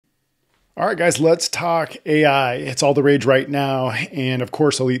All right, guys, let's talk AI. It's all the rage right now. And of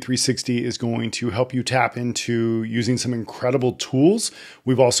course, Elite360 is going to help you tap into using some incredible tools.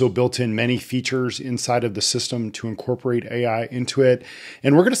 We've also built in many features inside of the system to incorporate AI into it.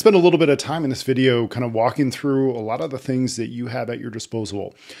 And we're going to spend a little bit of time in this video kind of walking through a lot of the things that you have at your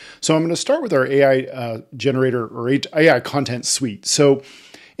disposal. So I'm going to start with our AI generator or AI content suite. So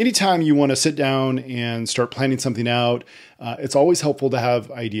anytime you want to sit down and start planning something out, it's always helpful to have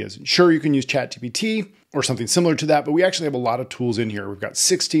ideas. Sure, you can use ChatGPT or something similar to that, but we actually have a lot of tools in here. We've got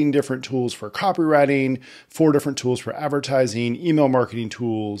 16 different tools for copywriting, 4 different tools for advertising, email marketing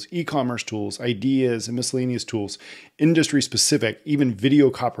tools, e-commerce tools, ideas, and miscellaneous tools, industry specific, even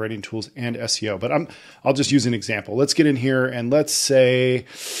video copywriting tools and SEO. But I'll just use an example. Let's get in here and let's say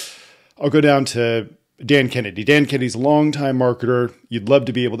I'll go down to Dan Kennedy. Dan Kennedy's a longtime marketer. You'd love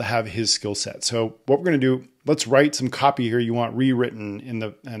to be able to have his skill set. So what we're going to do, let's write some copy here you want rewritten in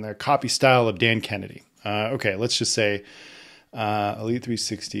the copy style of Dan Kennedy. Okay, let's just say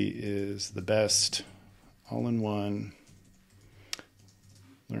Elite360 is the best all-in-one,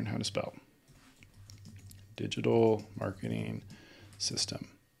 learn how to spell, digital marketing system.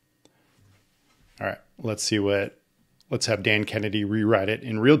 All right, let's have Dan Kennedy rewrite it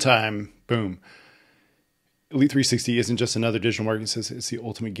in real time. Boom. Elite360 isn't just another digital marketing system. It's the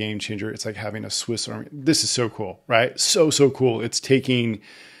ultimate game changer. It's like having a Swiss Army. This is so cool, right? So cool. It's taking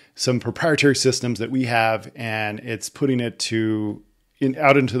some proprietary systems that we have and it's putting it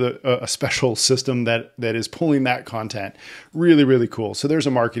out into a special system that is pulling that content. Really cool. So there's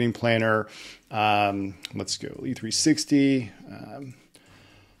a marketing planner. Let's go Elite360,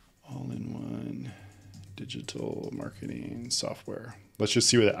 all-in-one digital marketing software. Let's just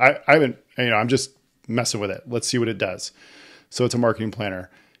see what I'm just messing with it. Let's see what it does. So it's a marketing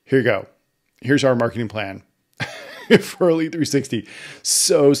planner. Here you go. Here's our marketing plan for Elite360.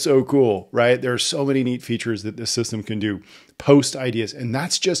 So cool, right? There are so many neat features that this system can do. Post ideas, and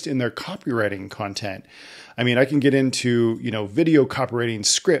that's just in their copywriting content. I mean, I can get into, video copywriting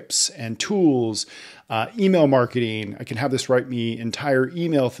scripts and tools, email marketing. I can have this write me entire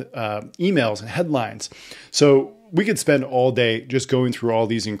emails and headlines. So we could spend all day just going through all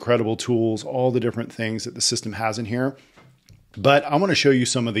these incredible tools, all the different things that the system has in here. But I want to show you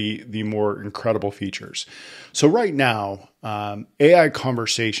some of the more incredible features. So right now, AI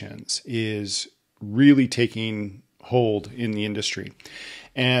conversations is really taking hold in the industry.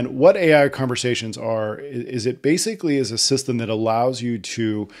 And what AI conversations are, is it basically is a system that allows you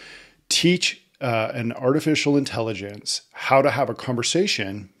to teach an artificial intelligence how to have a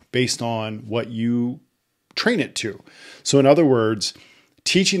conversation based on what you train it to. So in other words,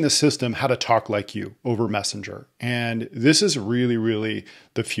 teaching the system how to talk like you over Messenger. And this is really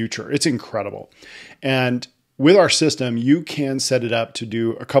the future. It's incredible. And with our system, you can set it up to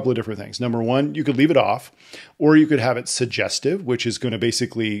do a couple of different things. Number one, you could leave it off, or you could have it suggestive, which is going to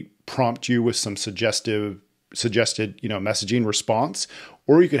basically prompt you with some suggested messaging response,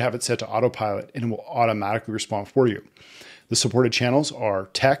 or you could have it set to autopilot and it will automatically respond for you. The supported channels are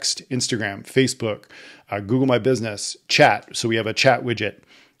text, Instagram, Facebook, Google My Business, chat. So we have a chat widget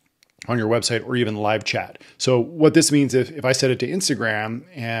on your website or even live chat. So what this means, if I set it to Instagram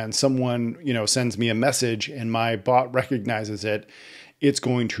and someone, sends me a message and my bot recognizes it, it's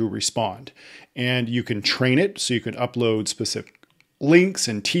going to respond. And you can train it. So you can upload specific links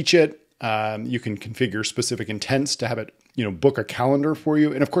and teach it. You can configure specific intents to have it book a calendar for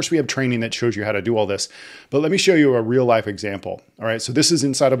you. And of course we have training that shows you how to do all this, but let me show you a real life example. All right. So this is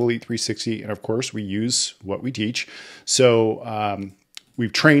inside of Elite360. And of course we use what we teach. So,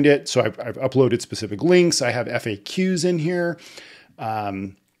 we've trained it. So I've uploaded specific links. I have FAQs in here.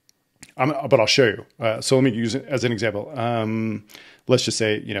 But I'll show you. So let me use it as an example. Let's just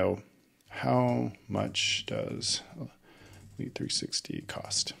say, how much does Elite360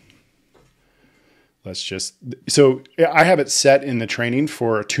 cost? So I have it set in the training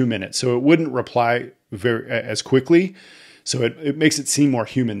for 2 minutes. So it wouldn't reply as quickly. So it makes it seem more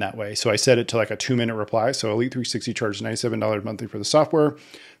human that way. So I set it to like a 2-minute reply. So Elite360 charges $97 monthly for the software.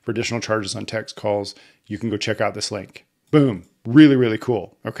 For additional charges on text calls, you can go check out this link. Boom. Really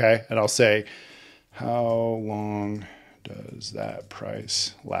cool. Okay. And I'll say, how long does that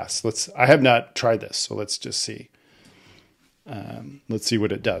price last? I have not tried this. So let's just see. Let's see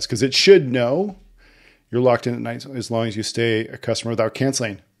what it does. Because it should know you're locked in at night as long as you stay a customer without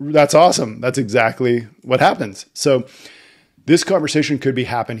canceling. That's awesome. That's exactly what happens. So this conversation could be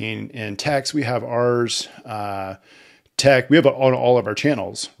happening in text. We have ours, tech. We have it on all of our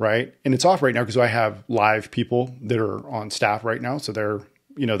channels, right? And it's off right now because I have live people that are on staff right now. So they're,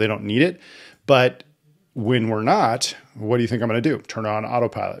 they don't need it. But when we're not, what do you think I'm going to do? Turn on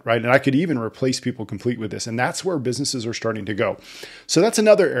autopilot, right? And I could even replace people complete with this. And that's where businesses are starting to go. So that's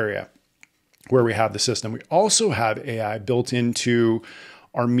another area where we have the system. We also have AI built into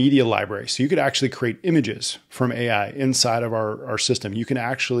our media library. So you could actually create images from AI inside of our system. You can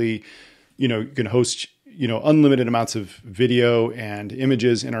actually, you can host, unlimited amounts of video and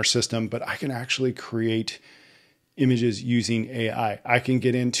images in our system, but I can actually create images using AI. I can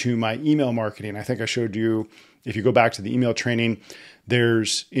get into my email marketing. I think I showed you, if you go back to the email training,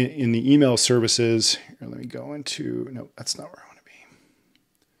 there's in the email services, here, let me go into, no, that's not where I want to be.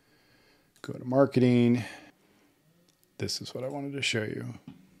 Go to marketing. This is what I wanted to show you.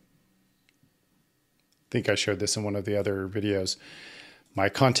 I think I showed this in one of the other videos. My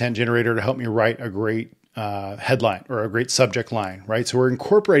content generator to help me write a great headline or a great subject line, right? So we're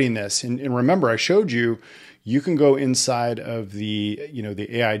incorporating this. And remember, I showed you, you can go inside of the,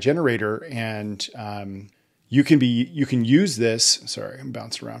 the AI generator and you can use this. Sorry, I'm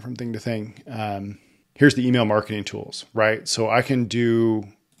bouncing around from thing to thing. Here's the email marketing tools, right? So I can do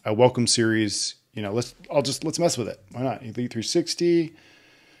a welcome series. Let's mess with it. Why not? Elite360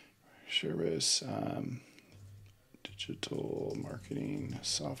 service, digital marketing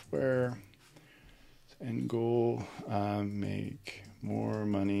software, end goal, make more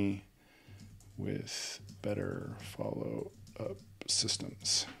money with better follow-up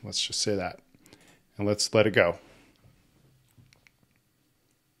systems. Let's just say that, and let's let it go.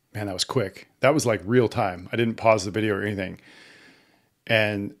 Man, that was quick. That was like real time. I didn't pause the video or anything.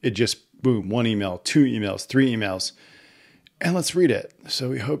 And it just, boom, 1 email, 2 emails, 3 emails. And let's read it. So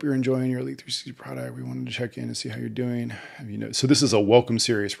we hope you're enjoying your Elite360 product. We wanted to check in and see how you're doing. So this is a welcome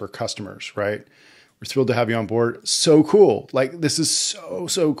series for customers, right? We're thrilled to have you on board. So cool. Like, this is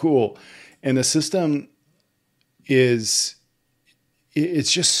so cool. And the system it's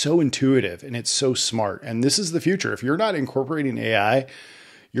just so intuitive and it's so smart. And this is the future. If you're not incorporating AI,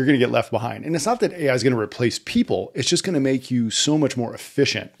 you're going to get left behind. And it's not that AI is going to replace people. It's just going to make you so much more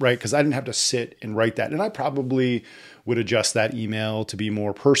efficient, right? Because I didn't have to sit and write that. And I probably would adjust that email to be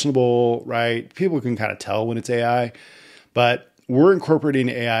more personable, right? People can kind of tell when it's AI. But we're incorporating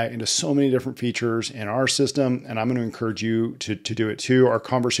AI into so many different features in our system, and I'm going to encourage you to do it too. Our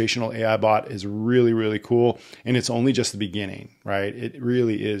conversational AI bot is really, really cool, and it's only just the beginning, right? It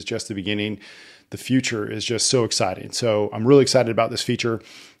really is just the beginning. The future is just so exciting. So I'm really excited about this feature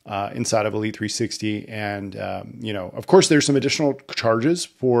inside of Elite360. And, of course, there's some additional charges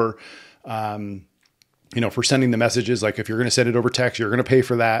for, for sending the messages. Like if you're going to send it over text, you're going to pay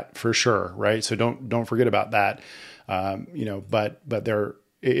for that for sure, right? So don't forget about that. But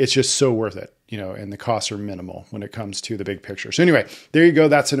it's just so worth it, and the costs are minimal when it comes to the big picture. So anyway, there you go.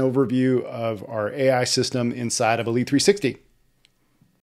 That's an overview of our AI system inside of Elite360.